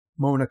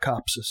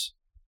monachopsis.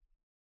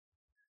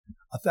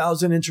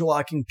 1,000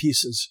 interlocking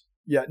pieces,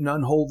 yet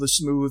none hold the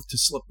smooth to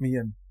slip me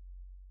in.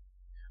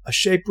 A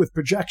shape with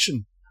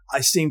projection,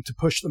 I seem to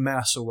push the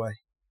mass away.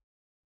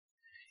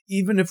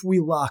 Even if we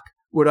lock,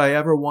 would I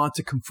ever want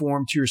to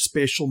conform to your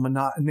spatial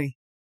monotony?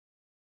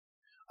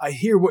 I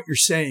hear what you're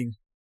saying,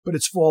 but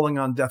it's falling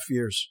on deaf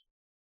ears.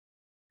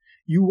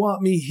 You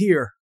want me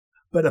here,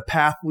 but a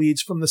path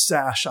leads from the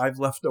sash I've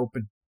left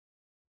open.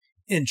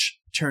 Inch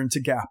turned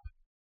to gap.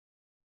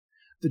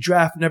 The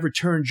draft never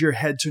turned your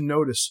head to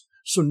notice,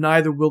 so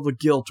neither will the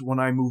guilt when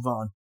I move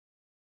on.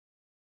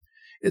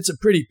 It's a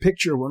pretty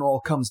picture when all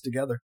comes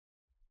together.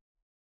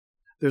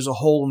 There's a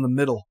hole in the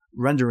middle,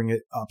 rendering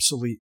it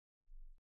obsolete.